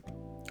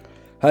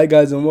Hi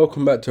guys and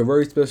welcome back to a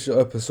very special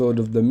episode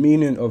of the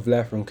Meaning of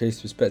Life from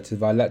Case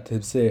Perspective. I'd like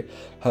to say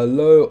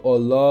hello,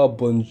 hola,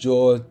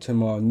 bonjour to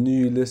my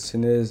new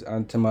listeners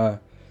and to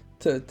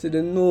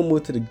the normal,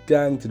 to the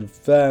gang, to the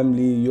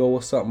family. Yo,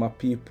 what's up my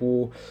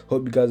people?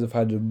 Hope you guys have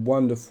had a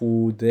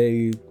wonderful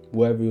day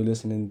wherever you're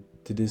listening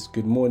to this.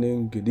 Good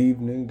morning, good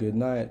evening, good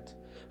night.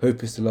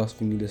 Hope it's the last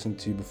thing you listen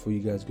to before you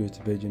guys go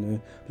to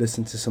bed,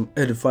 listen to some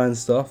edifying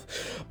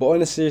stuff. But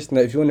on a serious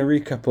note, if you want a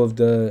recap of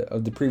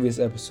the previous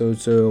episode,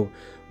 so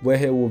we're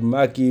here with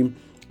Maggie.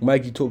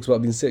 Maggie talks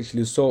about being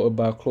sexually assaulted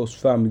by a close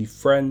family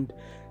friend.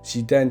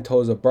 She then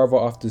tells her brother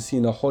after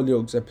seeing a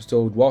Hollyoaks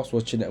episode whilst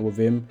watching it with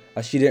him,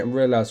 as she didn't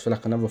realise for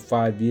like another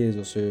 5 years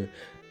or so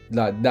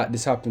like that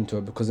this happened to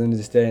her, because in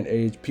this day and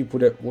age, people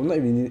that, well, not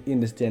even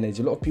in this day and age,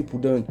 a lot of people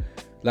don't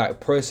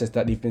like process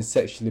that they've been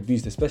sexually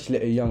abused, especially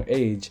at a young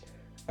age,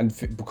 and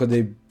because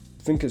they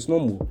think it's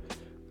normal.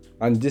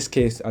 And this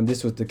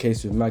was the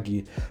case with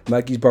Maggie.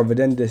 Maggie's brother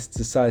then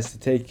decides to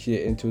take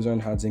it into his own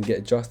hands and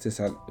get justice,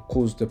 and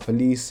calls the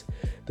police.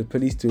 The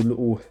police do a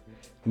little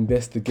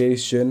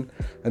investigation,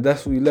 and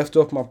that's where we left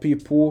off, my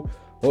people.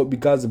 Hope you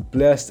guys are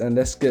blessed, and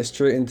let's get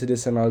straight into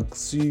this. And I'll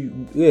see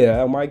you.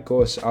 Yeah, oh my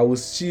gosh, I will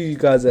see you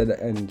guys at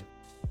the end.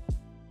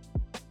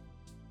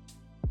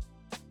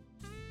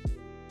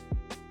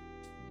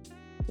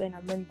 When I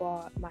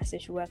remember my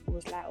social worker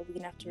was like, "Oh, we're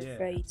gonna have to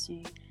refer you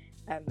to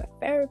a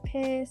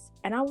therapist,"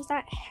 and I was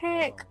like,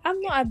 "Heck,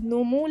 I'm not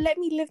abnormal. Let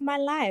me live my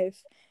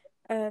life."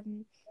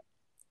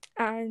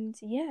 And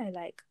yeah,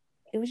 like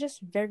it was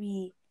just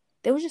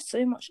there was just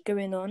so much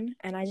going on,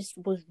 and I just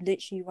was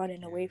literally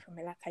running away from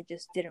it. Like I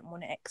just didn't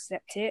want to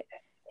accept it.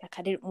 Like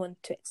I didn't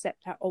want to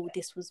accept that, oh,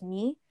 this was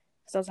me.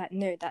 So I was like,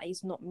 no, that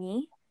is not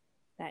me.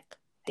 Like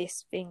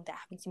this thing that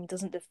happened to me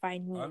doesn't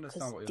define me,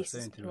 because this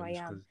is who I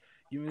am.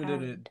 Even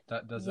though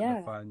that doesn't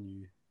define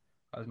you,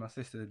 as my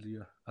sister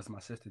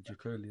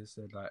Jacolia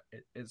said, like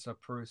it's a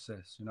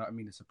process. You know what I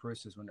mean? It's a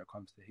process when it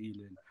comes to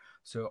healing.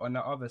 So on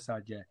the other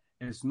side, yeah,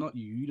 it's not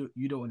you.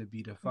 You don't want to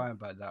be defined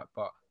by that.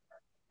 But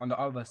on the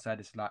other side,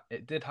 it's like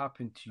it did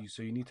happen to you,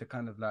 so you need to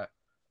kind of like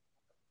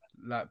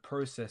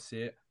process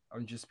it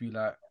and just be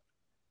like,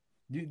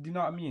 do you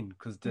know what I mean?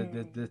 Because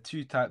the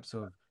two types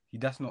of,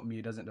 that's not me.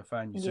 It doesn't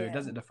define you. So it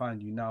doesn't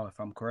define you now, if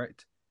I'm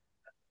correct.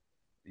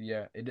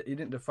 Yeah, it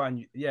didn't define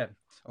you. Yeah,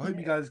 I hope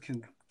you guys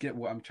can get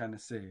what I'm trying to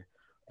say.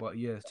 But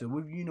yeah, so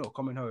with you not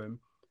coming home,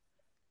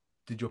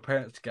 did your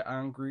parents get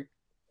angry?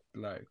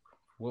 Like,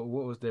 what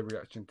was their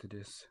reaction to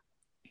this?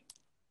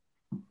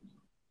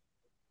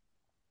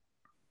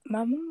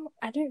 My mom,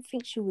 I don't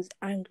think she was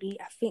angry.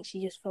 I think she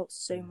just felt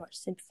so much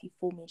sympathy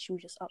for me. She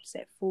was just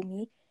upset for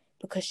me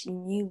because she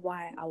knew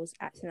why I was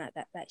acting like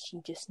that. That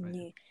she just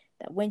knew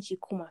that when she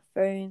called my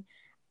phone,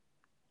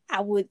 I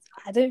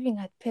don't think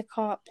I'd pick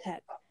up.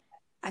 Like,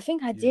 I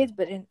think I did,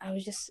 but then I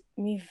was just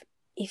move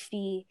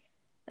iffy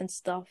and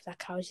stuff.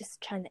 Like I was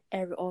just trying to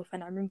air it off.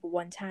 And I remember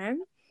one time,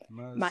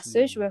 my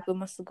social worker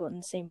must have gotten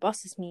the same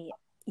bus as me.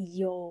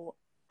 Yo,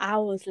 I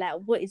was like,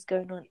 what is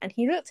going on? And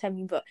he looked at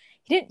me, but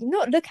he didn't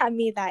not look at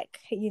me like,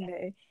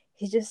 he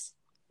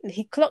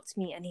clocked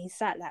me and he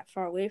sat like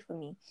far away from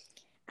me.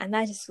 And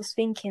I just was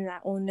thinking like,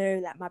 oh no,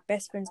 like my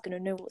best friend's gonna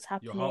know what's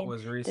happening. Your heart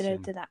was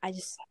racing. I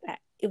just, like,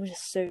 it was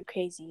just so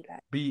crazy.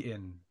 Like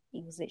beating.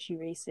 It was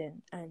literally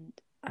racing, and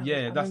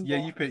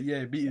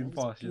beating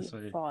fast.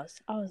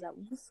 Fast. I was like,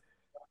 what's...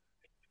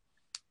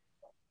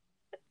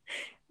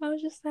 I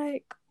was just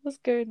like, what's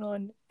going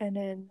on? And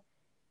then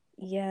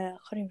I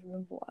can't even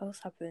remember what else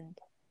happened.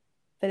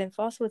 But then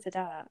fast forward to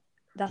that,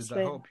 that's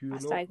when I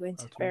started going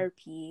to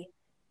therapy.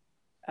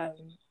 I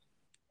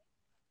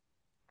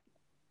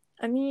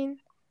mean,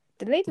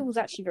 the lady was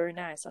actually very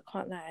nice. I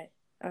can't lie.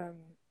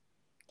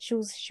 She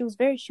was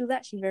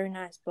actually very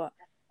nice, but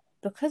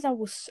because I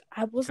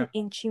wasn't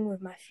in tune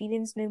with my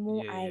feelings no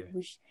more. I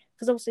was,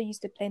 because I was so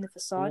used to playing the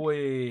facade.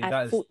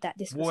 I thought that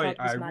this facade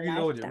was my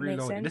life. That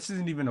makes sense. This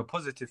isn't even a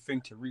positive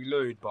thing to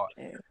reload, but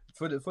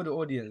for the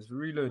audience,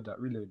 reload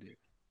it.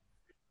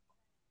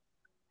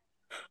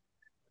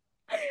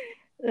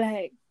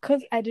 Like,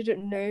 because I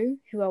didn't know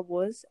who I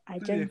was, I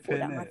just thought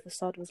that my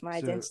facade was my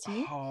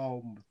identity.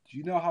 Do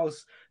you know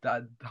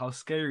how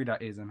scary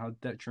that is, and how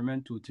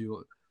detrimental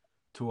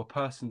to a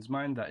person's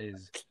mind that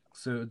is?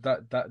 So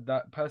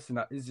that person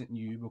that isn't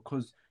you,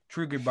 because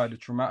triggered by the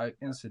traumatic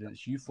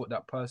incidents, you thought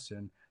that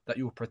person that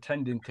you were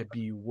pretending to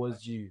be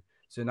was you.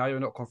 So now you're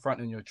not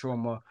confronting your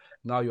trauma.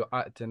 Now you're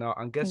acting out.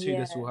 And guess who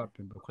this will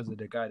happen? Because of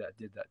the guy that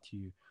did that to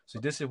you. So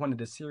this is one of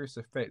the serious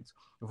effects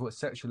of what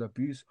sexual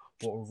abuse,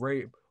 what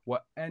rape,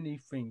 what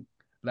anything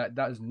like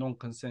that is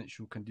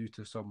non-consensual can do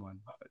to someone.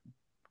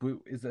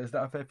 Is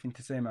that a fair thing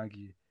to say,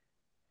 Maggie?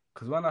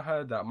 Because when I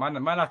heard that, man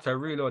had to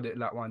reload it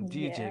like one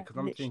DJ. Because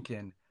I'm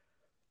thinking,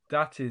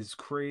 that is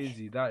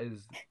crazy. That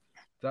is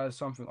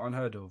something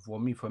unheard of.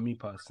 Well, for me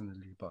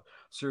personally. But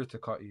sorry to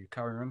cut you.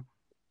 Carry on.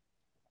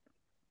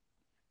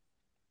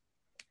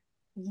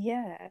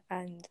 Yeah,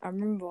 and I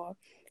remember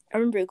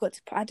it got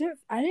to. I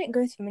didn't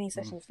go to many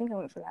sessions. I think I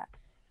went for like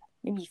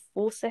maybe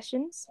 4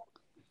 sessions,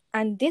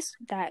 And this,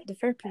 that the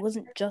therapy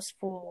wasn't just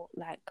for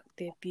like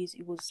the abuse,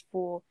 it was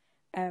for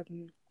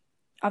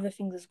other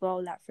things as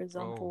well. Like, for Oh,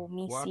 example,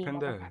 me what seeing my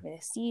happened mom there? having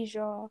a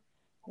seizure.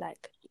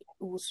 Like,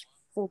 it was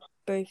for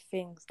both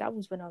things. That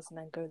was when I was in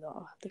Angola.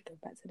 I'll have to go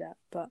back to that.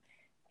 But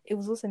it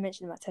was also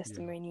mentioned in my Yeah,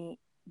 testimony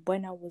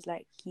when I was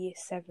like year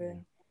yeah,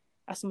 7.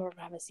 I saw my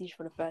brother have a seizure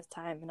for the first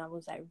time, and I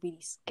was like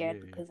really yeah, scared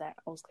because like,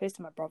 I was close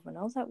to my brother, and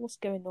I was like, "What's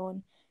going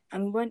on?"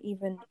 And we weren't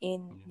even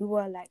in. yeah, We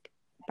were like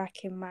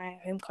back in my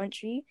home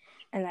country,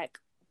 and like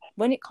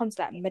when it comes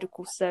to like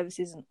medical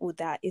services and all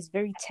that, it's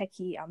very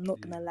techie. I'm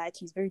not yeah, gonna lie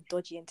to you, it's very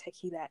dodgy and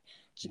techie. Like,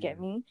 do you get yeah,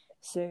 me?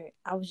 So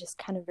I was just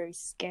kind of very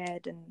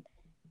scared, and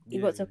it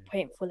yeah, got to yeah, a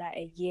point for like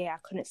a year I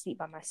couldn't sleep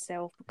by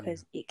myself yeah,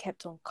 because it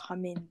kept on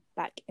coming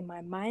back in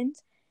my mind.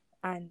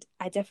 And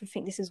I definitely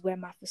think this is where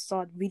my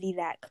facade really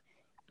like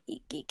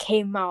it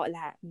came out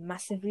like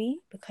massively,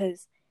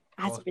 because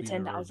I had to past being a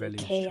pretend that I was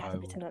rebellious okay. I had to child.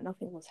 pretend that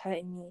nothing was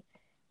hurting me,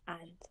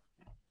 and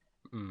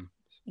Mm.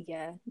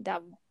 yeah,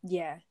 that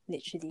yeah,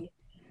 literally,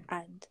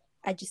 and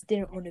I just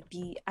didn't want to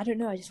be. I don't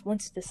know. I just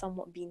wanted to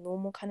somewhat be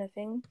normal, kind of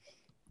thing.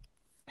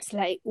 It's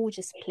like it all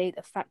just played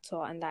a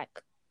factor, and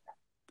like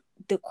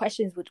the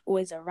questions would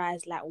always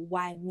arise, like,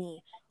 why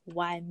me?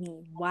 Why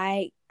me?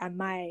 Why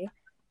am I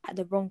at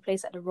the wrong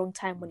place at the wrong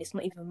time when Mm. it's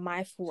not even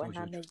my fault So and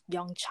I'm a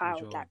young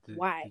child? Like, did,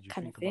 why? did you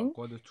Kind of think about thing.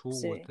 God at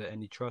all? So Was there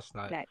any trust?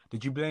 Like, like,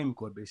 did you blame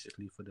God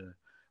basically for the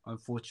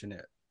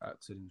unfortunate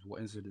accidents,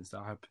 what incidents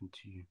that happened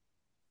to you?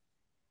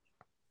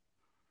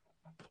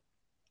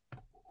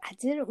 I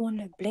didn't want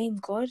to blame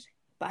God,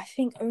 but I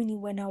think only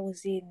when I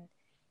was in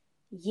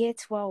year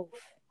 12,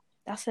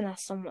 that's when I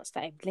somewhat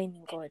started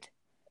blaming God.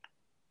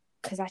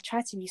 Because I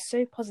tried to be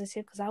so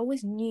positive, because I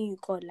always knew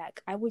God.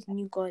 Like, I always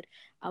knew God.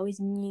 I always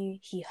knew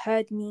He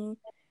heard me.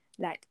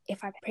 Like,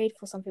 if I prayed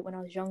for something when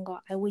I was younger,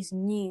 I always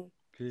knew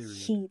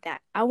Period. I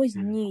always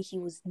Yeah. knew He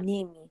was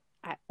near me.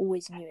 I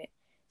always knew it.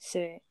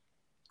 So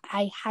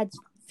I had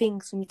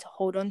things for me to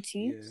hold on to,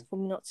 Yeah. for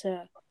me not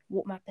to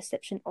warp my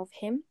perception of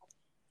Him.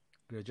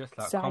 They're just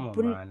like, So I come on,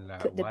 wouldn't man. Like,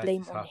 put the why is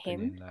blame this on Him.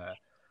 happening? Like,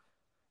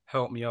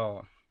 help me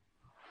out.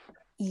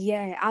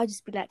 Yeah, I'll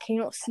just be like, can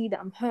you not see that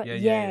I'm hurt? Yeah,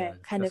 yeah, Yeah, yeah.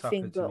 kind That's of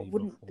thing, happened to but me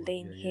wouldn't before.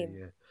 blame Yeah, yeah, him.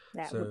 yeah.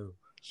 Like, do So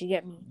you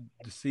get me?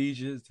 the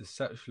seizures, the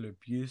sexual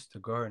abuse, the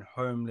going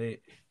home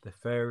late, the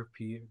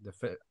therapy,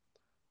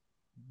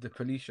 the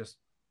police just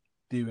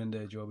doing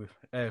their job with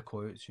air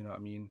quotes. You know what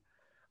I mean?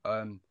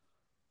 Um,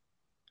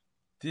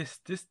 this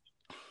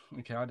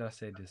okay. How do I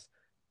say this?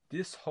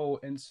 This whole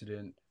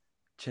incident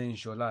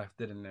changed your life,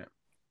 didn't it?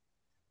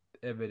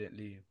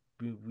 Evidently,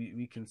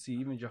 we can see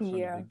even just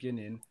from the Yeah.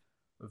 beginning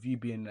of you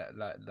being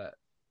like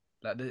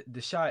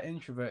the shy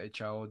introverted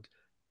child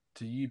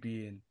to you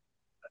being,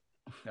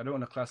 I don't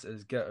want to class it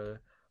as ghetto,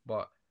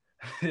 but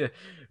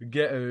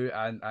ghetto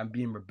and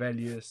being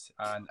rebellious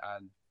and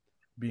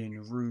being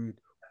rude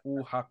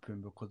all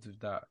happened because of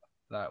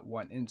that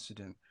one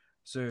incident.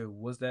 So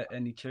was there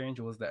any change,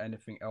 or was there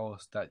anything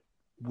else that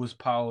was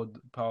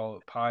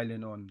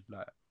piling on?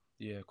 Like,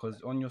 yeah,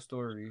 because on your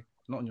story,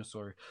 not on your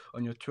story,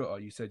 on your Twitter,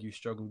 you said you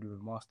struggled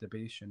with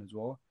masturbation as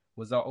well.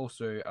 Was that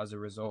also as a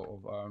result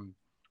of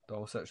the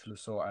whole sexual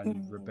assault and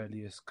Mm,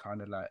 rebellious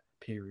kind of like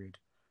period?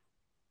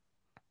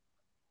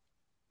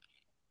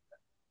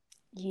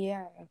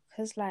 yeah,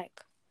 because,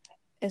 like,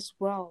 as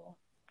well,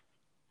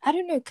 I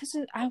don't know, because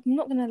I'm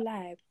not gonna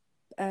lie,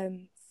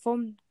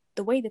 from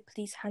the way the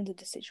police handled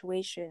the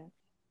situation,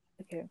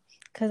 okay,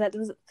 because like,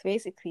 there was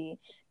basically,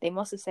 they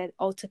must have said,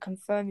 oh, to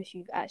confirm if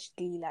you've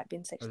actually like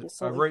been sexually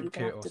A assaulted, you're rape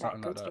gonna kit have or to like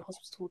something go like to the that.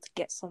 hospital to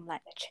get some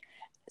like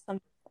some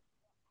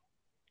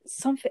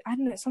something, I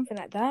don't know, something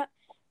like that.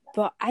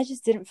 But I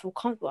just didn't feel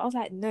comfortable. I was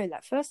like, no,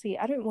 like, firstly,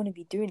 I don't want to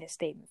be doing this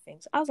statement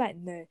things. I was like,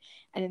 no.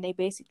 And then they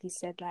basically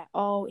said, like,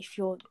 oh, if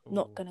you're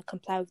not Oh, going to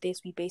comply with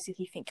this, we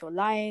basically think you're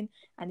lying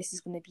and this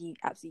is going to be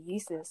absolutely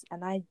useless.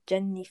 And I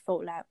genuinely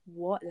felt like,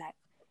 what? Like,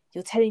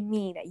 you're telling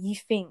me that you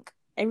think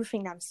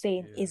everything I'm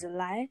saying yeah. is a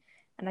lie?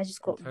 And I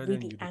just I'm got telling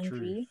really you the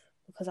truth. angry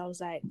because I was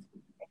like,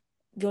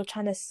 you're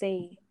trying to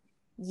say,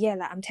 yeah,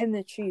 like, I'm telling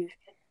the truth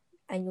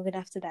and you're going to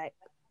have to, like,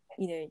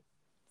 you know,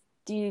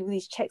 do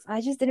these checks. I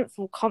just didn't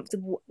feel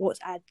comfortable. What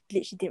I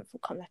literally didn't feel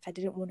comfortable. Like, I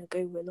didn't want to go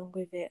along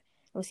with it.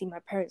 Obviously, my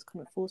parents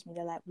couldn't force me.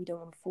 They're like, we don't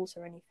want to force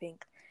or anything.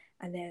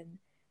 And then,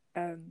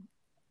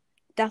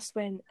 that's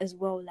when as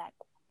well, like,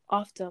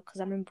 after,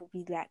 because I remember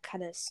we like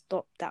kind of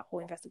stopped that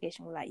whole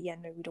investigation. We're like, yeah,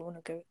 no, we don't want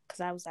to go,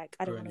 because I was like,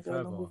 I Go don't want any to go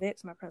along further. with it.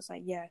 So my parents were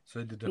like, yeah,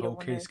 So did the we don't whole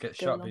want to case get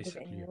go shut along with it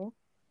basically? anymore.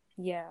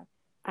 Yeah,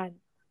 and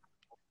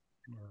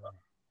Yeah.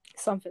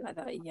 something like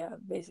that. Yeah,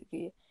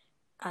 basically.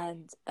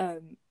 And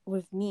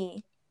with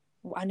me,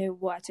 I know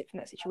what I took from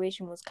that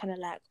situation was kind of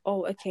like,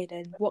 oh, okay,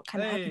 then what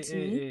kind of Hey, happened to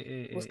hey, me hey,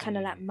 hey, was hey, kind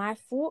of like hey. my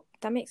fault.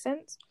 That makes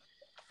sense.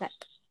 Like,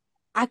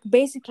 I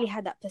basically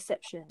had that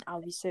perception.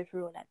 I'll be so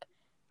real. Like,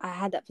 I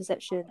had that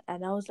perception,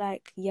 and I was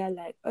like, yeah,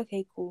 like,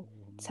 okay, cool.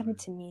 Oh This happened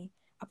my. to me.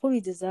 I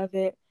probably deserve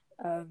it.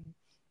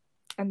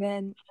 And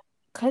then,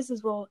 cause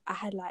as well, I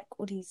had like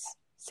all these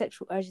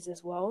sexual urges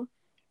as well.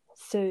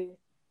 So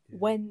Yeah.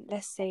 when,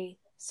 let's say,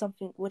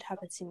 something would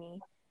happen to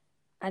me,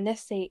 and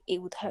let's say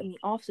it would hurt me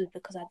afterwards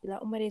because I'd be like,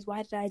 oh my days,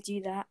 why did I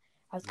do that?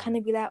 I was kind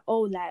of be like,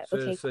 oh, like, So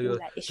okay, so cool, you're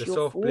like it's you're your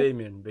fault.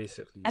 self-blaming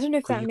basically I don't know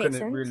if because that makes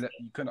sense.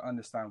 you couldn't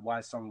understand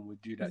why someone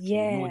would do that to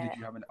you, nor Yeah, did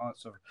you have an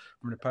answer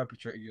from the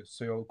perpetrator.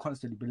 So you're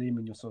constantly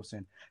blaming yourself,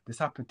 saying this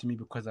happened to me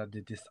because I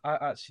did this. I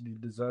actually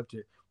deserved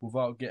it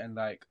without getting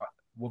like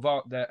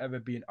without there ever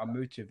being a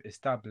motive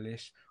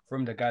established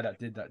from the guy that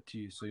did that to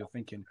you. So you're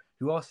thinking,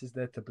 who else is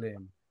there to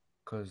blame?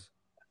 Because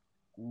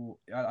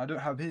I don't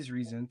have his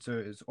reason, so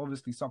it's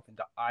obviously something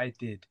that I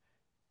did.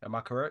 Am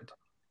I correct?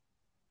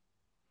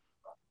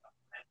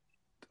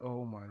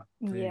 Oh my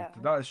days, yeah,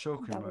 that is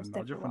shocking, that was man.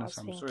 I definitely just what want I to say was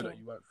I'm sorry that thinking.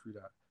 you went through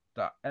that.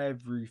 That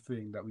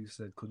everything that we've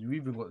said, because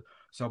we've even got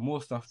some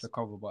more stuff to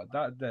cover. But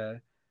that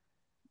there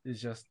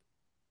is just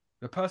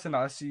the person that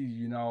I see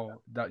you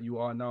now, that you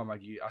are now,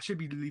 Maggie. I should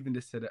be leaving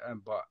this to the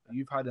end, but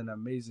you've had an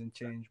amazing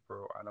change,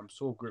 bro, and I'm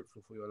so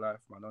grateful for your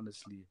life, man.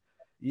 Honestly,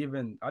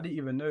 even I didn't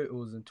even know it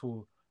was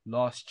until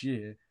last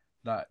year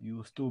that you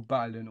were still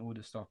battling all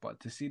this stuff. But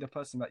to see the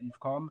person that you've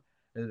come,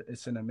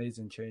 it's an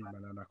amazing change,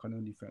 man, and I can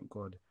only thank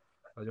God.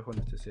 I just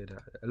wanted to say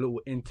that a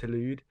little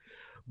interlude,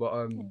 but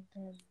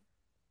Mhm.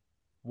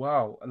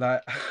 wow,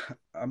 like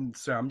I'm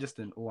sorry, I'm just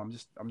in awe.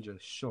 I'm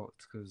just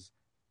shocked because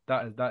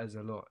that is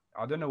a lot.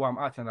 I don't know why I'm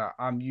acting like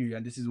I'm you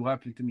and this is what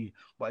happened to me,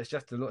 but it's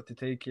just a lot to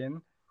take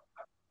in.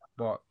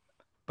 But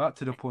back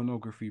to the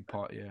pornography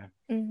part, yeah.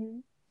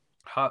 Mhm.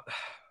 How?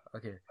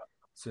 Okay,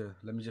 so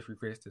let me just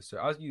rephrase this. So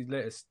as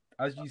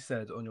you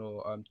said on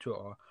your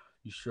Twitter,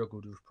 you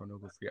struggled with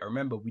pornography. I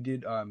remember we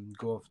did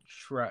go off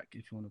track,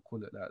 if you want to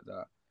call it like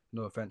that.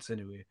 No offense,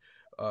 anyway.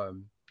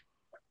 Um,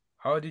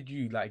 how did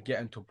you like get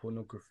into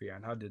pornography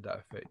and how did that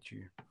affect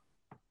you?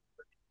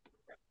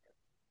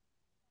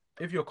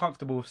 If you're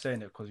comfortable with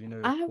saying it, because you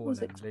know I porn was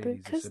and exposed ladies,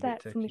 it's because a bit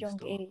that from a techie young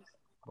still. age.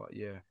 But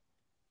yeah,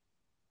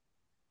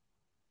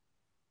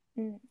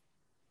 Mm.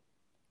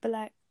 But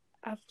like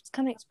I was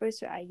kind of exposed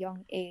to it at a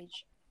young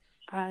age,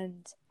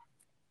 and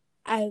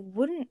I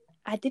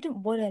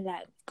didn't want to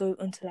like go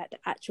onto like the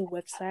actual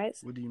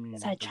websites. what do you So mean?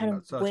 I As in trying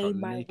like to search weigh out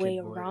my naked way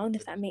boy around,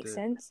 if to that this makes day.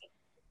 sense.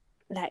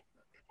 Like,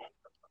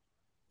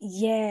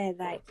 yeah,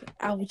 like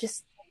I would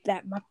just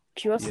like my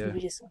curiosity Yeah,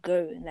 would just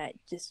go and like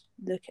just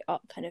look it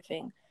up kind of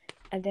thing.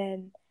 And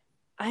then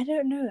I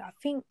don't know, I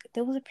think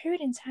there was a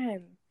period in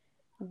time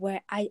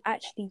where I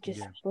actually just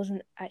yeah,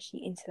 wasn't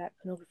actually into like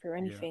pornography or yeah.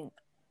 anything,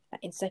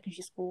 like in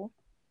secondary school.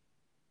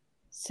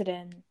 So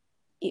then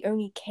it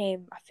only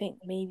came, I think,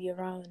 maybe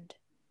around,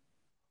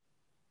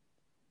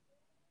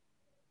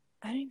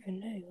 I don't even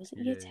know, was it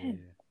Yeah, year yeah, 10?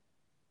 yeah.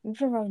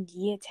 Maybe around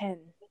year 10.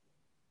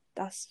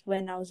 That's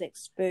when I was Red,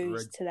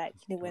 exposed to, like,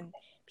 when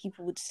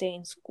people would say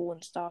in school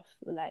and stuff,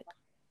 like,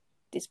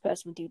 this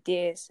person would do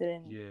this. And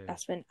then yeah.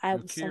 that's when I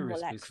You're was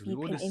somewhat, curious, like, basically.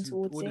 creeping in All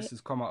towards this it.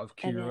 has come out of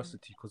And then,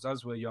 curiosity, because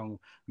as we're young,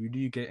 we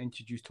do get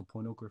introduced to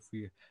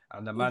pornography,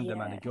 and the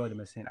yeah. girl,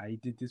 them are saying, "I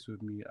did this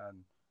with me,"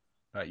 and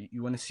like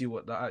you want to see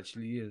what that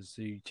actually is,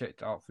 so you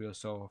checked it out for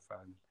yourself.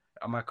 And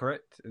am I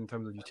correct in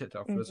terms of you checked it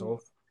out for Mm-hmm.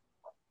 yourself,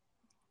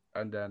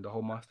 and then the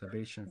whole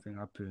masturbation thing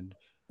happened?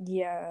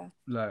 Yeah.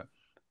 Like,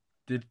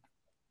 did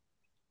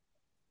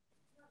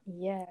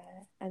Yeah.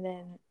 And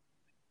then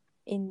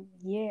in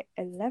year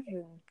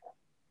 11,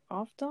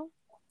 after,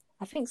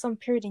 I think some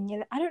period in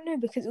year, I don't know,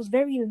 because it was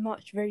very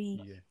much,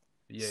 very yeah,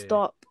 yeah,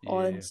 stop yeah,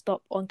 on yeah.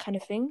 stop on kind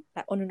of thing,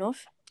 like on and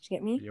off. Do you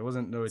get me? Yeah, it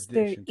wasn't no So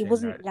addiction it thing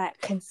wasn't like like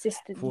four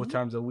consistently.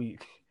 times a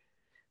week.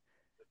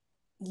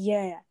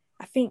 Yeah,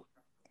 I think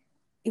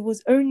it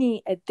was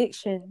only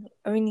addiction,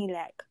 only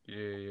like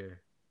Yeah, yeah,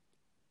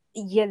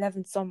 year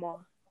 11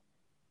 summer,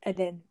 and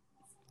then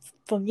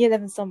from year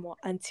 11 summer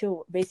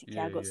until basically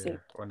I yeah, got yeah. sick.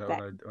 On Like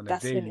on a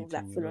that's when it daily was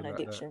like thing, you full know, on like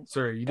that. addiction.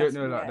 Sorry, you don't That's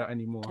know like yeah, that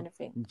anymore. kind of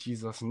thing. In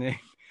Jesus' name.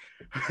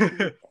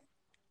 Yeah.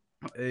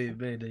 Hey,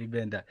 man,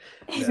 amen.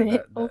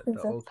 It The opens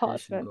a old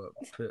creation parchment.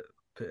 got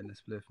put in the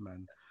spliff,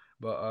 man.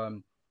 But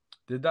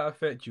did that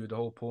affect you? The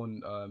whole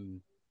porn,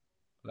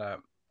 like,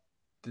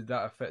 did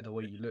that affect the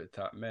way you looked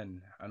at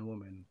men and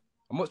women?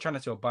 I'm not trying to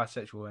say you're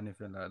bisexual or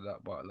anything like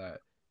that, but like,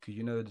 cause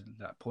you know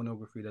that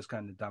pornography does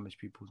kind of damage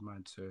people's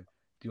minds. So, do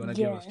you want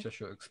to give us Yeah, just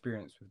your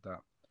experience with that?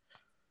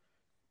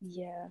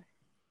 yeah.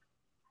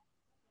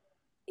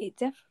 It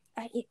def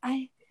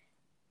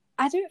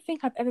I don't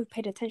think I've ever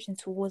paid attention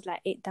towards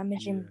like it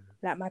damaging Yeah,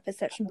 like my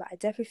perception, but I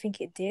definitely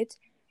think it did.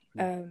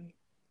 yeah. Um,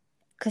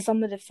 because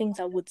some of the things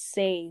I would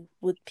say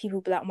would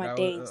people be like, "Oh my Like,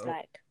 days,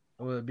 like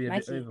it would be a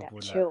bit Maggie, like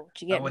overboard. Like, chill."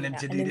 Do you I get want me? him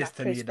Like to I do know my this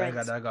to me, close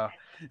dagger, friends. dagger.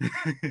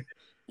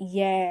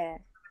 Yeah,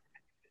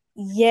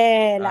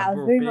 yeah. Like I was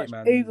Bro, very bait, much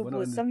man. We're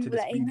not overboard. Some into people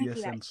this like, "Hey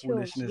Maggie, like BDSM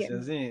chill." Do you foolishness, get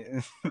you me? see?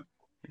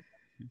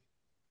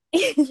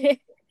 Yeah,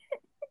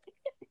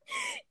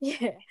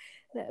 yeah.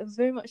 Like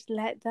very much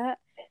like that.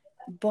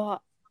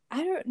 But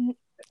I don't,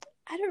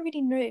 I don't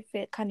really know if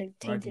it kind of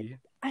tainted. Maggie,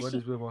 God Actually,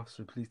 is with us,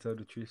 so please tell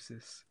the truth,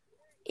 sis.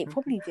 it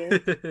probably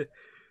did.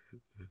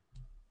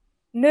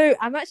 No,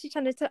 I'm actually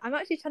trying to. I'm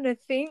actually trying to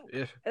think.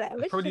 If Like,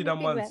 I'm it's actually probably trying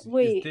to done think. Like, once, it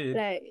wait, did,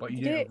 like, but you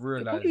did it? didn't It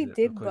realize probably it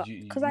did, because but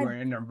you because I,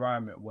 weren't in an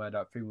environment where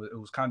that thing was, it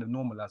was kind of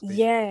normalized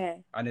basically, yeah.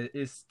 and it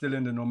is still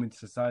in the norm in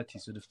society.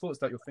 So the thoughts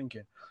that you're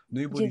thinking,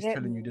 Do you nobody's get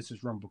telling you me? this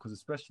is wrong, because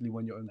especially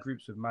when you're in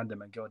groups with man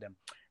them and girl them,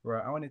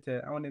 right? I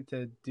wanted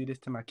to do this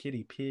to my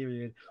kitty,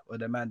 period, or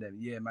the man them,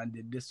 yeah, man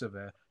did this with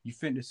her. You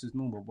think this is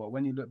normal, but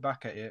when you look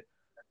back at it,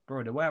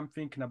 bro, the way I'm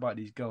thinking about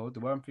these girls, the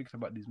way I'm thinking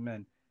about these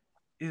men,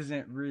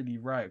 isn't really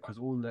right, because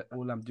all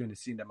I'm doing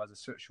is seeing them as a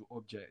sexual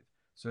object.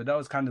 So that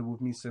was kind of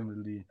with me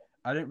similarly.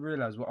 I didn't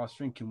realize what I was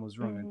thinking was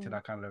wrong until Mm-hmm. I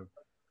kind of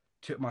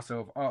took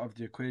myself out of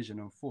the equation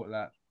and thought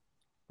like,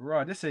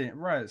 right, this ain't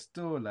right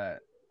still, like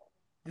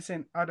this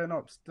ain't adding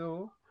up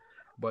still.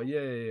 But yeah.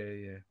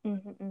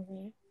 Mm-hmm.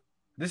 Mm-hmm.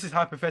 This is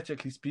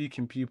hypothetically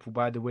speaking, people.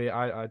 By the way,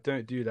 I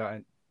don't do that,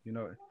 and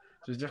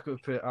so just gonna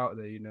put it out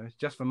there,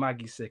 just for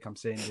Maggie's sake, I'm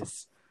saying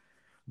this.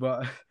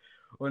 But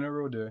on a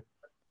real though,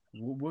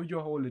 with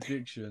your whole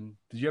addiction,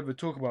 did you ever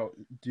talk about?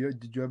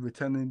 Did you ever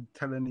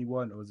tell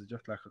anyone, or was it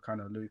just like a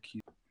kind of low key?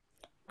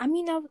 I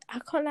mean, I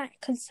can't like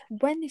because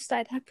when this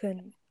started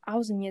happening, I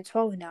was in year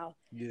 12 now.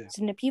 Yeah,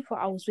 So the people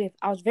I was with,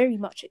 I was very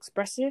much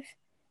expressive.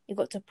 It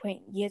got to a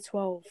point year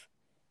 12.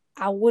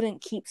 I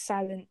wouldn't keep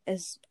silent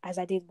as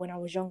I did when I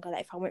was younger.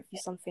 Like if I went through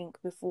something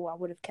before, I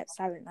would have kept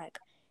silent. Like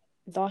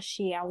last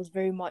year, I was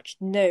very much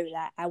no.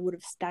 Like I would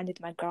have standed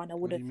my ground.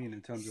 what do you mean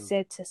in terms of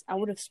I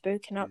would have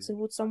spoken out yeah,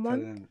 towards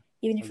someone, telling,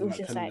 even if as it in was like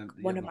just telling like them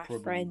that you one have of a my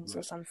problem with friends or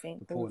like something,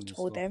 the or porn and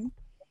told stuff? them.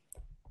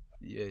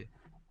 Yeah,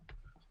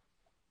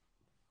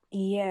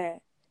 Yeah,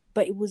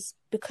 but it was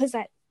because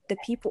like the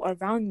people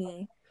around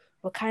me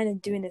were kind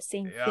of doing the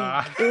same thing.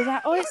 yeah, It was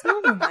like, oh, it's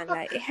normal, man.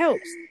 Like it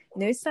helps.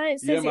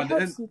 Science yeah, says it man.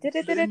 helps you. Da,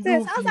 da, da, The da, da. So I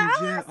was like,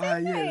 endorphins, oh, yeah,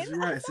 yeah, same it's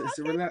thing. I right. was It's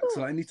a like, okay,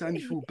 relaxer. Anytime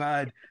you feel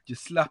bad,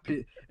 just slap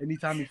it.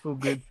 Anytime you feel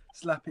good,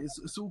 slap it.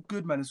 It's all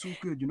good, man. It's all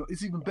good.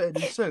 It's even better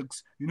than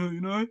sex.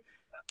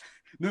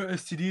 No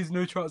STDs,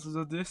 no chances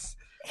of this.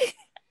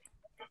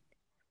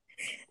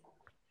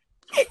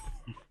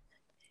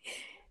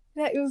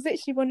 Like, it was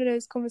literally one of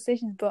those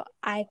conversations, but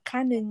I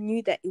kind of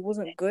knew that it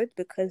wasn't good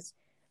because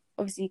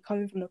obviously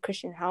coming from a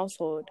Christian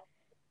household,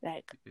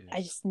 like Yeah,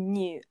 I just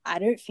knew I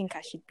don't think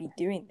I should be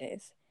doing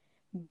this.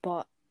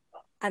 But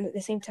and at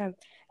the same time,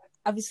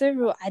 I'll be so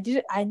real.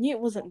 I knew it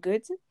wasn't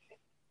good,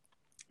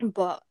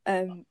 but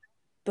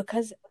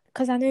because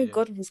I know yeah,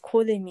 God was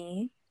calling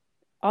me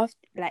after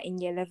like in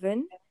year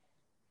 11.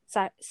 So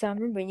I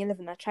remember in year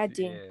 11 I tried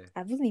doing. yeah,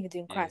 I wasn't even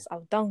doing yeah, Christ.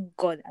 I've done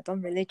God. I've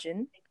done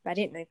religion, but I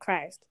didn't know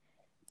Christ.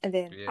 And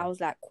then yeah. I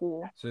was like,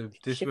 cool, So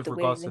this shift with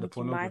away. regards Let to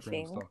the me do my pornography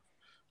and thing. stuff.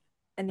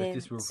 And If then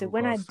this with so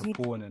when I regards to do,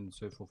 porn and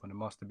so forth and the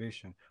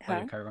masturbation. Oh yeah,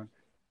 huh? carry on.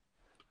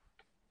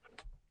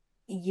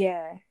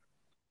 Yeah.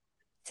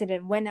 So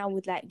then when I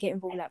would like get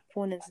involved with like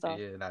porn and stuff,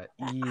 Yeah, like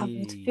like I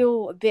would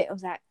feel a bit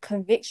of like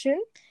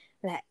conviction.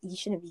 Like you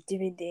shouldn't be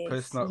doing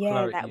post this. nut Yeah,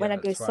 clarity. like Yeah, when I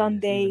go that's fine. If even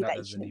Sunday, that like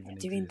you doesn't shouldn't be even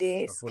doing exist,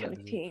 I this feel like kind of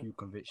there's a thing. true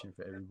conviction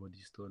for everybody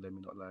still. Let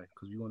me not lie,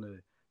 because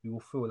we all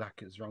feel like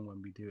it's wrong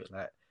when we do it.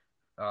 Like,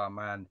 oh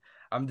man,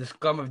 I'm the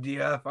scum of the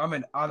earth. I'm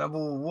an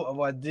animal. What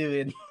am I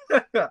doing?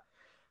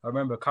 I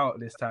remember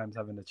countless times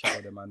having a chat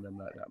with a man them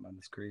like that. Man,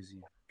 it's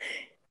crazy.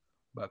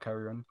 But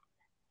carry on.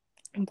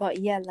 But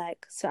yeah,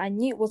 like so I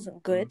knew it wasn't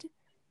Mm. good,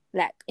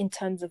 like in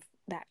terms of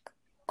like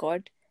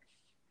God,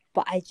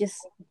 but I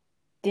just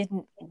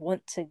didn't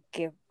want to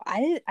give.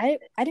 I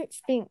don't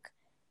think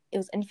it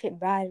was anything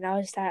bad, and I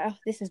was just like, oh,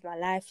 this is my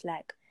life.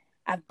 Like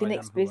I've I been am who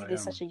exposed to I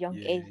this at am. such a young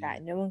Yeah, age yeah.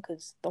 that no one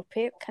could stop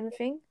it, kind of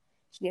thing.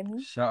 Do you get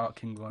me? Shout out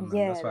King One, man.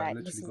 Yeah, That's why I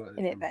like this literally is got it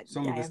in it from that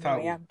song with I this am who I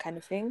title. am, kind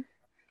of thing.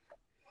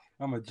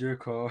 I'm a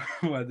jerker.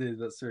 What I did,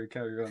 but sorry,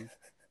 carry on.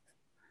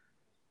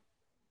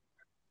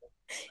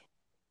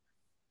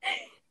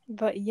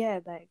 But yeah,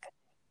 like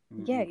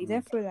yeah, it Mm-mm-mm.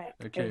 definitely like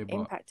Okay, but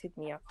impacted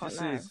me. I can't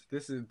this lie. is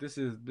this is this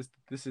is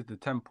this is the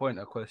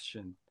 10-pointer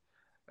question.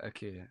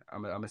 Okay,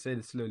 I'm gonna say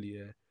this slowly.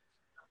 Yeah.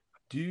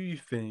 Do you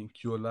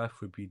think your life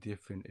would be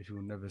different if you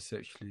were never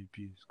sexually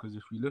abused? Because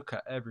if we look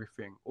at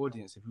everything,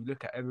 audience, if we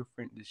look at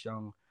everything this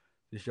young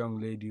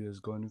lady has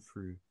gone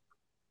through,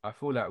 I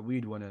feel like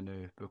we'd want to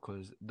know,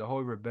 because the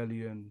whole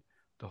rebellion,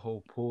 the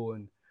whole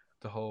porn,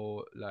 the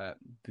whole like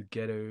the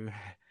ghetto,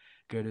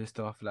 ghetto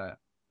stuff. Like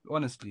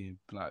honestly,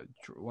 like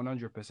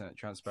 100%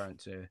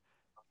 transparent here.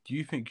 Do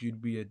you think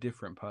you'd be a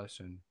different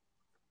person?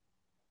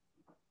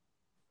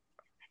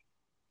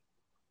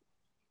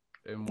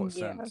 In what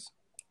Yeah, sense?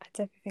 I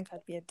definitely think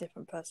I'd be a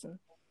different person.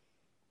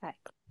 Like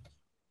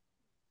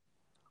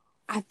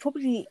I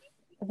probably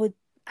would.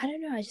 I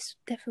don't know. I just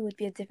definitely would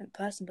be a different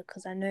person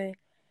because I know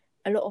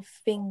a lot of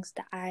things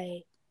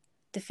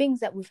the things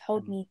that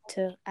withheld Mm, me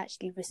to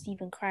actually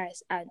receiving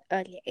Christ at an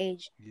earlier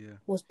age yeah.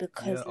 was Yeah,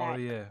 because oh like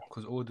yeah,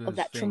 because all of those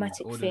that things,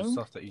 traumatic all those thing.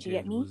 stuff that you Do you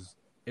get did me? was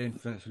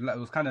influence. Like, it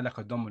was kind of like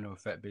a domino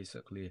effect,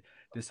 basically.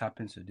 This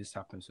happens, so this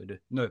happens, so this.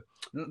 No,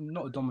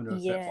 not a domino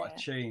effect, but a Yeah.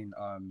 chain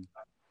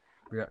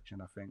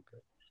reaction. I think.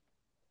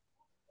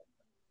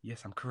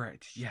 Yes, I'm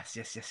correct. Yes,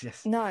 yes, yes,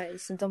 yes. No,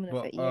 it's a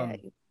domino But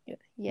effect. Yeah.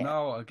 Yeah.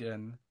 now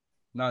again,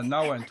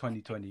 now we're in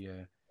 2020.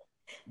 Yeah.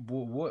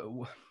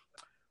 What?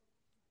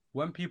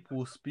 when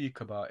people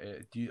speak about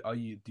it, are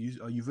you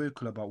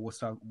vocal about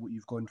what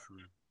you've gone through?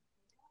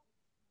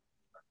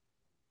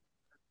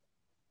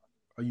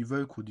 Are you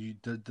vocal?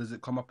 Does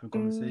it come up in Mm,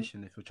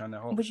 conversation if you're trying to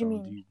help what do you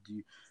someone?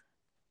 mean?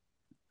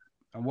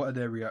 And what are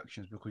their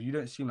reactions? Because you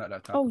don't seem like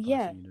that type Oh of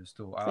yeah, person.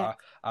 Still, like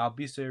I'll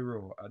be so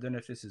real. I don't know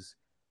if this is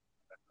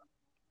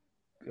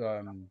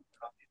um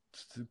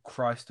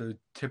Christo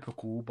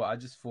typical, but I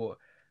just thought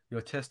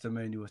your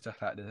testimony was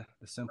just like the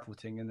simple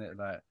thing, in it,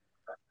 like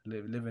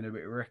living a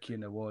bit wrecky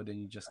in the world, and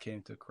you just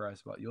came to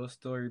Christ. But your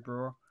story,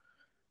 bro,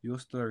 your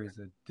story is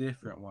a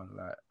different one,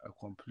 like a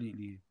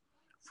completely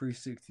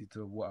 360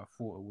 to what I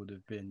thought it would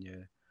have been.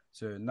 Yeah.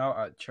 So now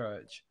at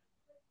church,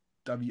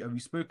 have you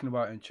spoken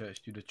about it in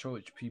church? Do the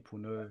church people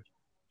know?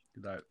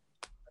 Like,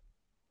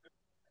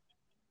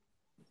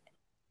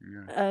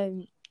 yeah,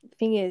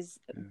 thing is,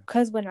 yeah.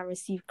 because when I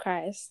received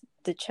Christ,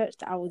 the church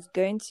that I was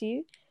going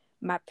to,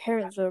 my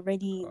parents were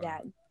already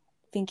like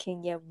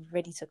thinking, yeah, we're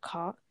ready to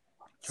cut.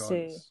 So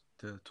Chance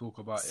to talk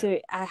about it. so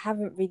I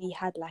haven't really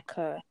had like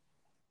a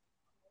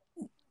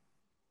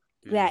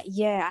Yeah, like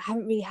yeah, I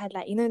haven't really had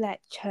like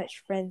like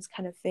church friends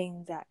kind of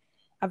thing that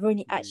I've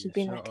only actually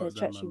yeah. been Shout like in a out that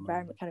church man.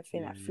 environment kind of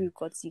thing Yeah, like yeah. through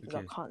God's because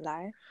Okay. I can't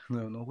lie.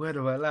 No, no, where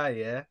do I lie?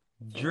 Yeah,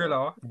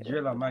 driller,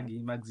 Maggie,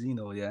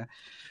 Magzino. Yeah,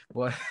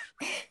 but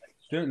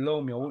don't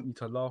low me. I want you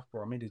to laugh,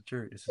 bro. I made a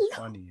joke. This is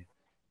funny.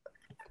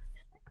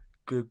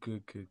 Good,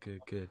 good, good,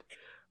 good, good.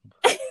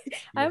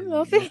 Yeah, I'm you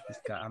laughing. missed this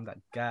guy. I'm that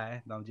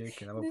guy. No, I'm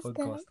joking. I'm a This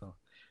guy. podcaster.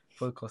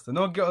 Podcaster.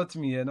 Don't get on to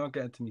me. Yeah, don't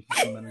get into me if you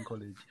see man in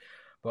college.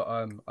 But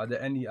are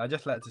there any? I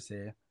just like to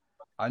say,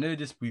 I know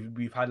this.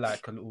 We've had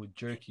like a little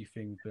jerky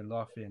thing, been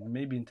laughing.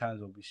 Maybe in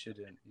times when we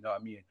shouldn't. You know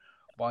what I mean?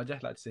 But I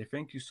just like to say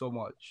thank you so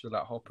much for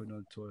like hopping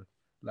onto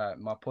like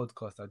my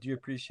podcast. I do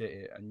appreciate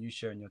it, and you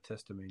sharing your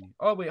testimony.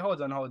 Oh wait,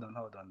 hold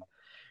on.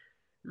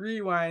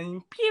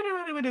 Rewind.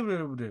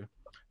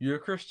 You're a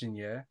Christian,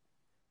 yeah?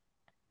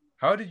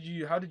 How did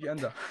you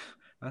end up?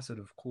 I said,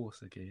 of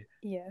course, okay.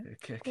 Yeah,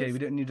 Okay, of okay, course. we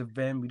don't need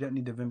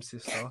the Vim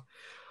sister.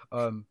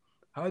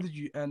 How did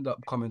you end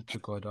up coming to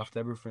God after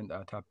everything that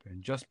had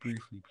happened? Just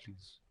briefly,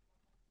 please.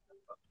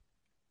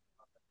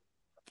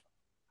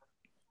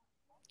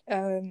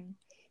 Um,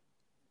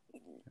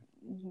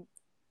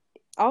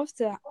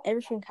 after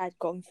everything had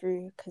gone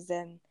through, because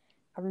then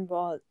I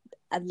remember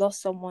I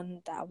lost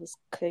someone that I was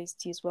close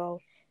to as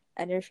well,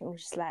 and everything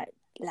was just like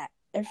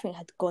everything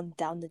had gone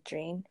down the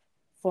drain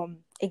from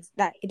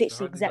like So literally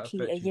how did that exactly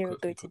a affect you year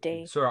ago quickly?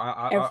 today. Sorry,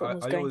 Everything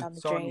was I going always down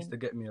the someone needs drain. to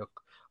get me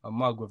a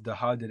mug with the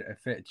how did it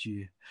affect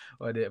you,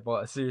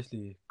 but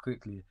seriously,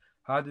 quickly,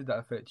 how did that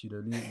affect you?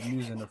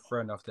 Losing a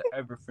friend after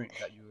everything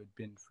that you had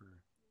been through.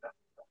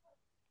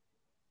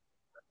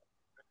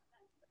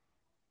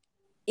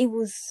 It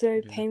was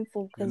so Yeah,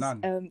 painful your because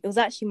nan. it was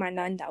actually my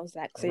nan that was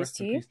like close Rest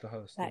to in you, peace to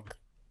her still. like,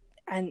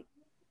 and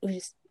it was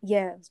just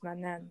yeah, it was my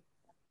nan.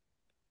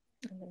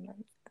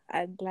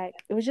 And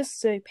like it was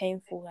just so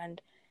painful,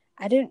 and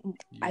Yeah,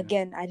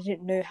 I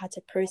didn't know how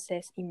to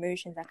process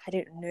emotions, like I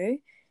didn't know.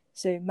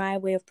 So my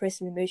way of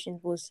processing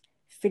emotions was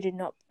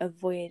filling up a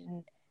void,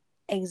 and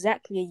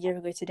exactly a year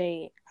ago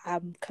today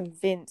I'm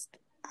convinced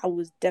I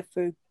was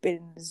defo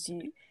been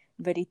zoo,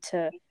 ready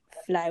to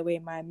fly away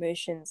my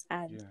emotions.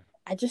 And yeah,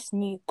 I just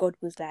knew God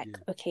was like,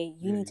 yeah, okay,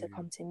 you yeah, need yeah, to yeah.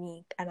 come to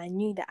me, and I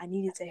knew that I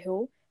needed to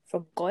heal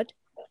from God,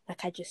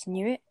 like I just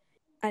knew it.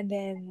 And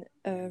then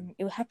Yeah.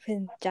 it will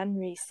happen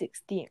January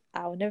 16th.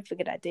 I'll never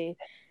forget that day.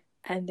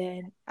 And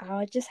then I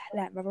was just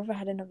like, my brother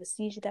had another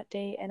seizure that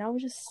day, and I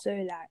was just so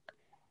like,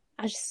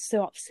 I was just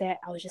so upset.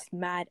 I was just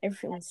mad.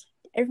 Everyone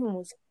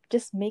was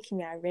just making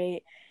me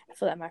irate. I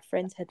felt like my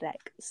friends had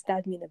like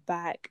stabbed me in the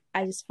back.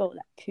 I just felt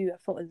like poo. I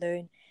felt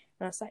alone,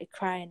 and I started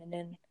crying. And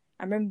then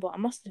I remember I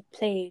must have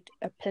played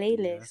a Yeah.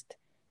 playlist.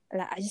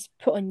 Like I just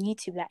put on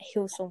YouTube like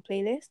Hillsong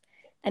playlist,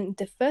 and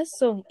the first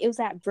song it was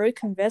like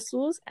Broken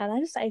Vessels, and I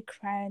just started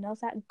crying. I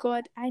was like,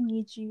 God, I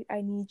need you,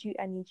 I need you,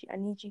 I need you, I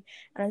need you,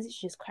 and I was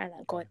just crying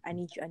like, God, I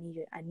need you, I need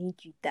you, I need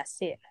you. That's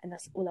it, and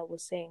that's all I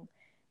was saying.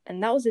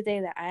 And that was the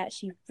day that I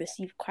actually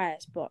received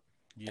Christ, but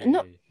Yeah,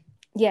 not yeah,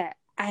 yeah,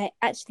 I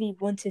actually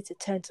wanted to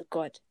turn to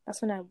God.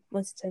 That's when I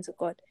wanted to turn to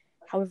God.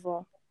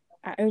 However,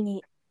 I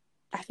only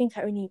I think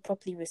I only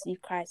properly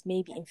received Christ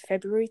maybe in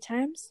February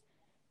times,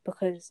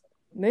 because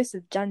most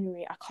of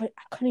January I can't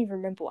even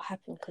remember what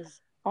happened, because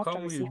after I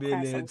come with received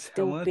Christ I was Billings. I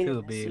still want billing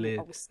to the zoo.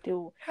 I Billings. was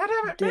still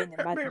doing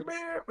the madness.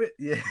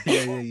 Yeah,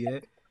 yeah, yeah, yeah.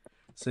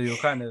 So you're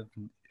kind of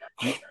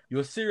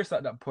you're serious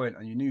at that point,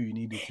 and you knew you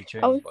needed to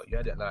I change, was but you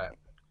hadn't like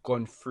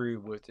gone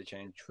through with the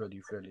change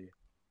fully.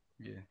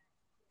 Yeah,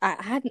 I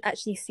hadn't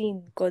actually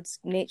seen God's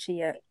nature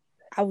yet.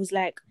 I was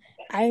like,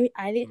 I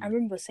mm,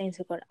 remember saying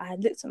to God, I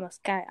looked at my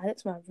sky, I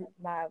looked at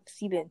my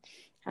ceiling,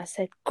 I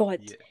said, God,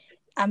 yeah.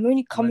 I'm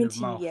only Word coming of to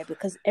you mouth. here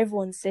because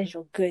everyone says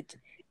you're good.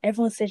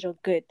 Everyone says you're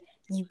good.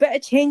 You better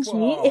change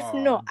me. If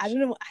not, I Fudge. don't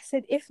know what I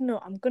said. If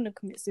not, I'm gonna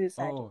commit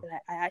suicide. Oh,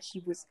 Like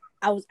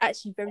I was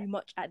actually very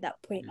much at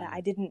that point that yeah.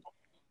 I didn't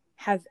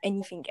have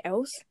anything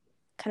else,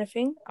 kind of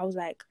thing. I was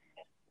like,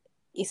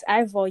 it's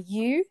either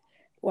you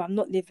or I'm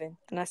not living.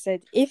 And I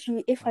said, if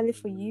I live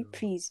for you, Hallelujah.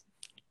 please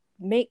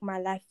make my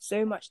life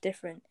so much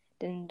different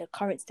than the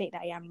current state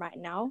that I am right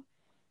now.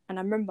 And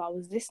I remember I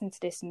was listening to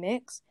this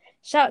mix.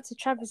 Shout out to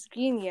Travis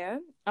Green, yeah.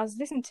 I was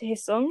listening to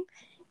his song.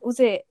 Was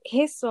it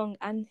his song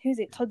and who's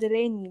it? Todd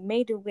Delaney,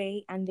 Made a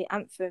Way, and the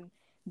Anthem.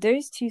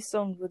 Those two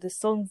songs were the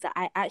songs that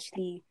I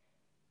actually,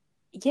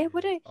 they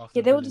were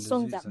the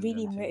songs that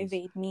really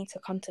motivated me to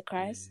come to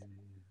Christ.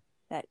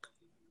 Like,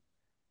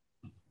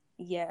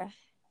 yeah,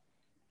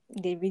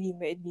 they really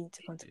motivated me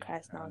to come to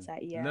Christ. And I was like,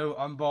 yeah. No,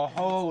 and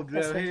behold,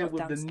 we're here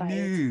with the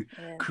new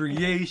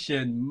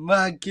creation,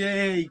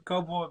 Maggie.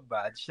 Come on,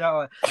 man.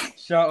 Shout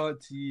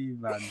out to you,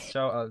 man.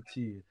 Shout out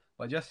to you.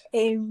 But just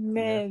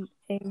amen.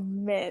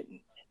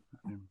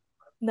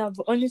 No,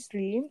 but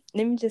honestly,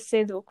 let me just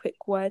say a little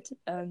quick word.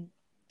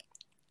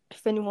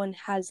 If anyone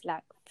has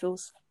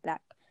feels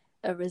like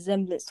a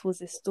resemblance towards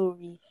this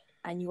story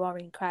and you are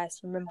in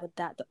Christ, remember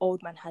that the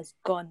old man has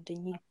gone, the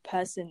new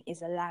person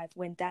is alive.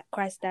 When that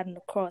Christ died on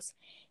the cross,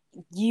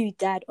 you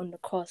died on the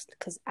cross.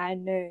 Because I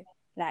know,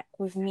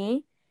 with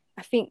me,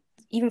 I think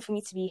even for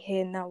me to be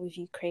here now with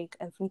you, Craig,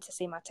 and for me to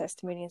say my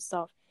testimony and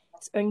stuff,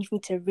 it's only for me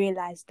to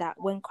realize that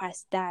when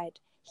Christ died,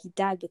 he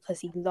died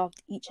because he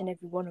loved each and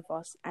every one of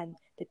us. And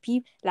the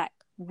people,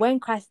 when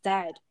Christ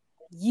died,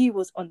 you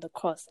was on the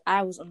cross,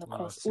 I was on the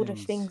cross. All the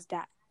things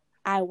that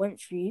I went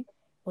through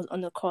was on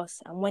the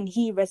cross. And when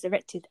he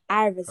resurrected,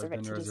 I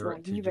resurrected as well.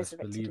 You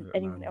resurrected, and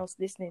anyone else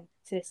listening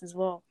to this as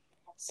well.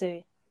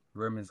 So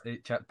Romans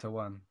 8 chapter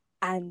 1.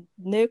 And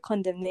no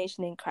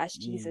condemnation in Christ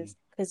Jesus.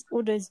 Because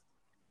all those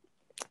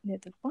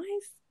the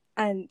voice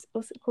and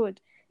what's it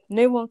called?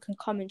 No one can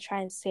come and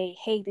try and say,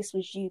 hey, this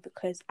was you,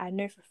 because I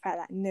know for a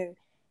fact no,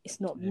 it's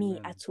not me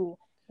at all.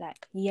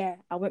 I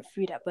went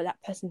through that, but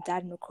that person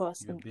died on the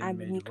cross, and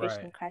I'm a new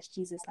creation in Christ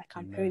Jesus.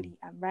 I'm holy,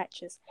 I'm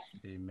righteous,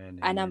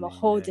 and I'm a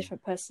whole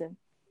different person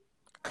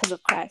because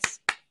of Christ.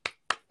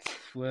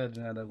 Word,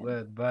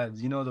 vibes.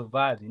 You know the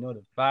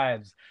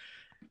vibes.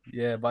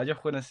 Yeah, but I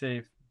just want to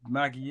say,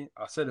 Maggie,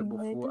 I said it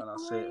before and I'll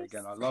say it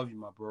again. I love you,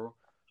 my bro.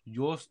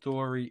 Your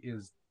story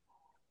is,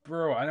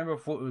 bro, I never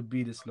thought it would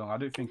be this long. I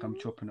don't think I'm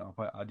chopping it up.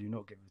 I do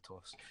not give a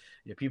toss.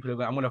 Yeah, people are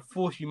going, I'm going to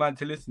force you, man,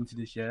 to listen to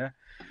this, yeah?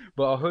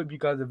 But I hope you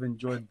guys have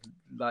enjoyed,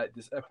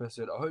 this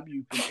episode. I hope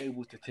you've been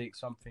able to take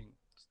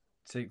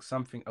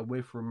something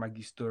away from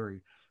Maggie's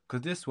story.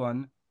 Because this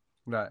one,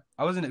 I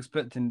wasn't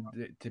expecting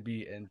it to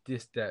be in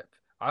this depth.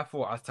 I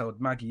thought I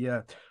told Maggie,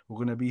 yeah, we're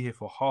going to be here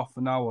for half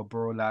an hour,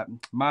 bro.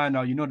 Man,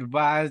 now you know the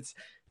vibes,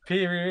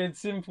 period,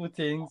 simple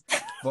things.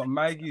 But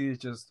Maggie is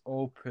just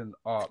open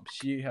up.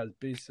 She has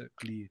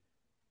basically,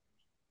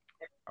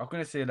 I'm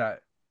going to say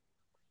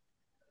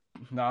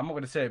no, I'm not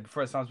going to say it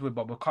before it sounds weird,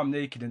 but become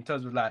naked in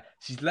terms of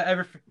she's let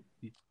everything.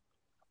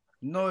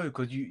 No,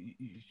 because you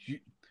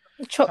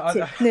chopped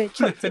it. No,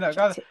 chopped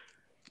it.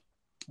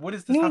 What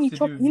does this have to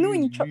do with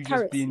when you chop you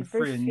carrots, just being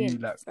free and you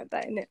like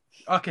that, innit?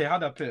 Okay, how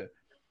do I put it?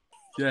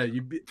 Yeah,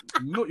 you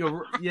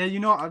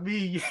know what I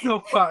mean. You know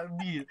what I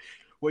mean.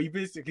 Well, you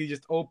basically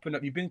just open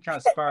up. You've been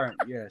transparent.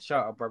 Yeah,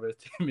 shout out, brothers.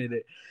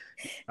 Minute.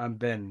 And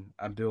Ben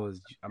and Bill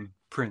and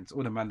Prince,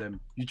 all the man them.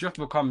 You just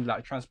become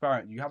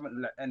transparent. You haven't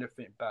let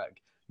anything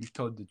back. You've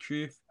told the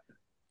truth,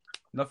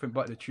 nothing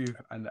but the truth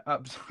and the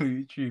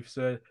absolute truth.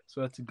 So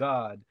swear to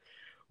God.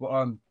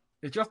 Well,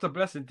 it's just a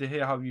blessing to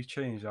hear how you've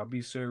changed. I'll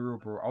be so real,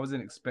 bro. I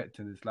wasn't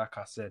expecting this, like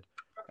I said.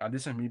 And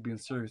this is me being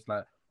serious.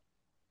 I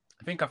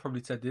think I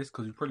probably said this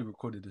because we probably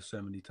recorded this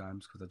so many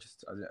times because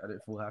I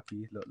didn't feel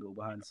happy, little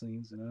behind the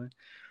scenes, you know.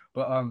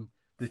 But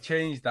the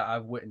change that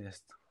I've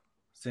witnessed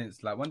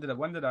since, when did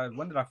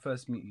I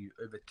first meet you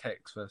over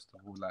text? First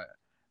of all,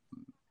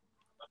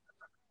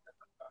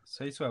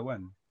 say so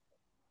when.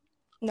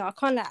 No, I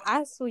can't.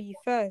 I saw you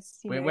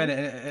first. Wait, when?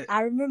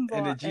 I remember.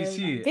 In the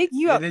GC. Big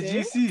you up. In the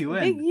GC.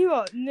 When? Big you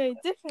up. No,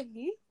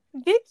 differently.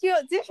 Big you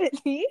up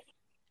differently.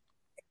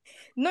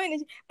 No,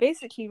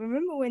 basically,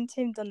 remember when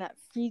Tim done that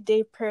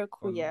 3-day prayer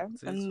call,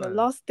 and the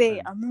last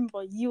day, I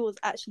remember you was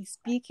actually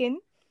speaking.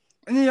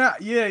 Yeah.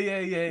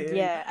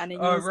 Yeah, and then you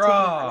was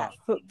talking about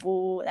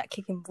football,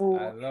 kicking ball.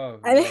 I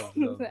love. I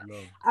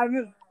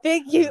remember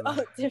big you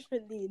up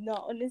differently. No,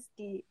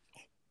 honestly.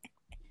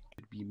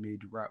 Be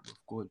made right with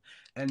God.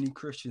 Any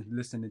Christians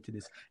listening to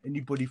this,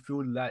 anybody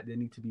feel like they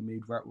need to be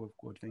made right with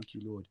God, thank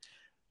you, Lord.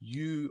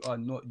 You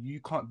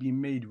can't be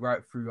made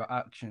right through your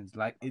actions.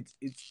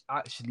 It's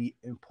actually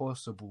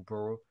impossible,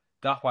 bro.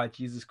 That's why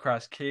Jesus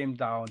Christ came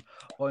down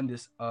on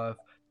this earth,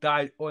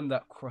 died on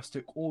that cross,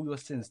 took all your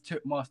sins,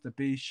 took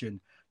masturbation,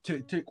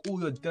 took all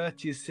your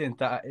dirtiest sins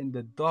that are in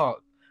the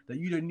dark, that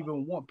you don't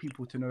even want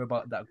people to know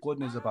about, that God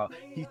knows about.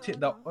 He took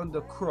that on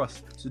the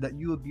cross so that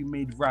you would be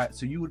made right,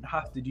 so you wouldn't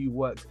have to do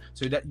works,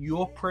 so that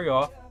your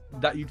prayer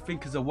that you'd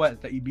think is a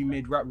work, that you'd be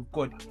made right with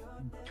God,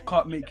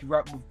 can't make you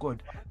right with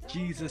God.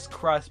 Jesus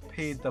Christ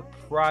paid the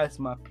price,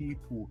 my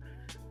people.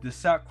 The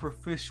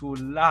sacrificial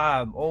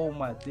lamb. Oh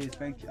my days,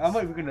 thank you. I'm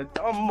not even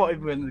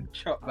gonna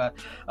chop, man.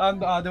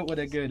 I don't want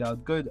to go there.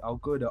 I'll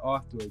go there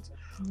afterwards.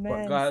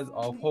 Man. But guys,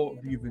 I hope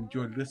you've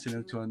enjoyed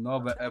listening to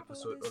another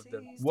episode of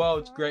the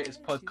world's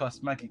greatest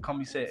podcast. Maggie, can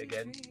we say it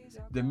again?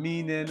 The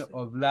meaning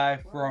of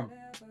life from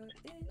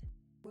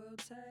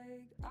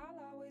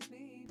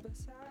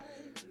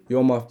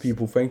Yo, my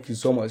people, thank you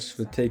so much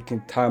for taking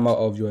time out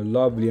of your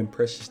lovely and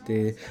precious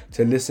day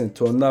to listen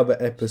to another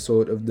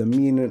episode of The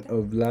Meaning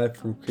of Life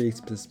from Craig's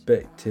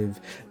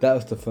Perspective. That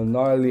was the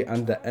finale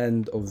and the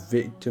end of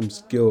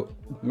Victim's Guilt.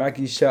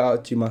 Maggie, shout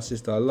out to you, my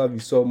sister. I love you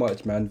so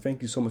much, man.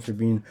 Thank you so much for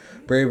being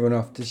brave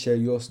enough to share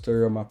your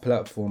story on my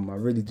platform. I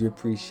really do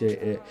appreciate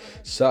it.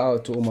 Shout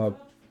out to all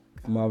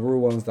my real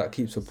ones that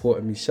keep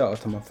supporting me. Shout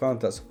out to my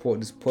fans that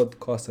support this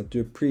podcast. I do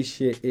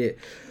appreciate it.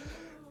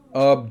 Do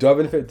I have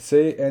anything to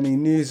say? Any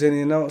news, any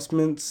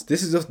announcements?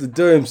 This is just the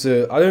dome,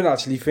 so I don't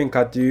actually think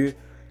I do.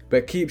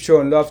 But keep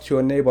showing love to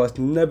your neighbour. It's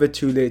never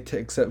too late to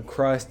accept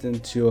Christ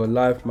into your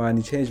life, man.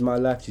 You changed my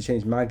life, you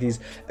changed Maggie's.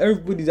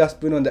 Everybody that's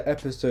been on the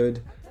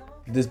episode,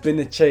 there's been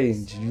a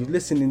change. You've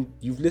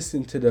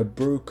listened to the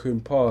broken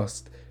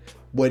past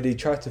where they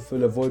try to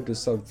fill a void with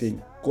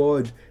something.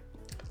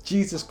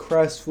 Jesus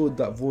Christ filled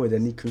that void,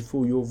 and he can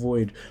fill your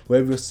void,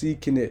 whether you're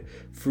seeking it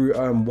through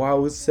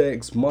wild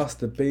sex,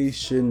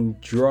 masturbation,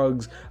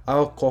 drugs,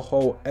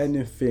 alcohol,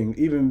 anything,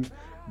 even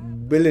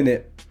willing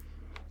it.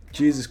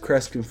 Jesus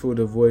Christ can fill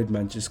the void,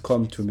 man. Just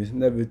come to him. It's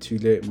never too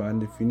late,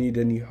 man. If you need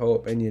any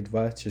help, any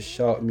advice, just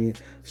shout me.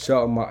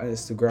 Shout on my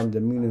Instagram, The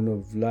Meaning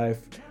of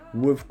Life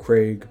with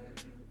Craig.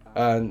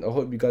 And I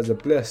hope you guys are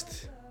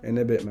blessed. In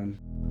a bit, man.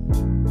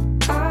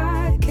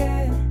 I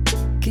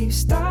can't keep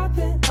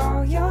stopping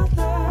all your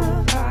love.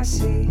 I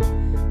see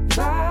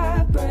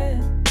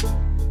vibrant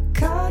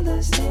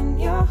colors in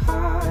your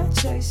heart.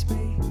 Chase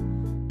me.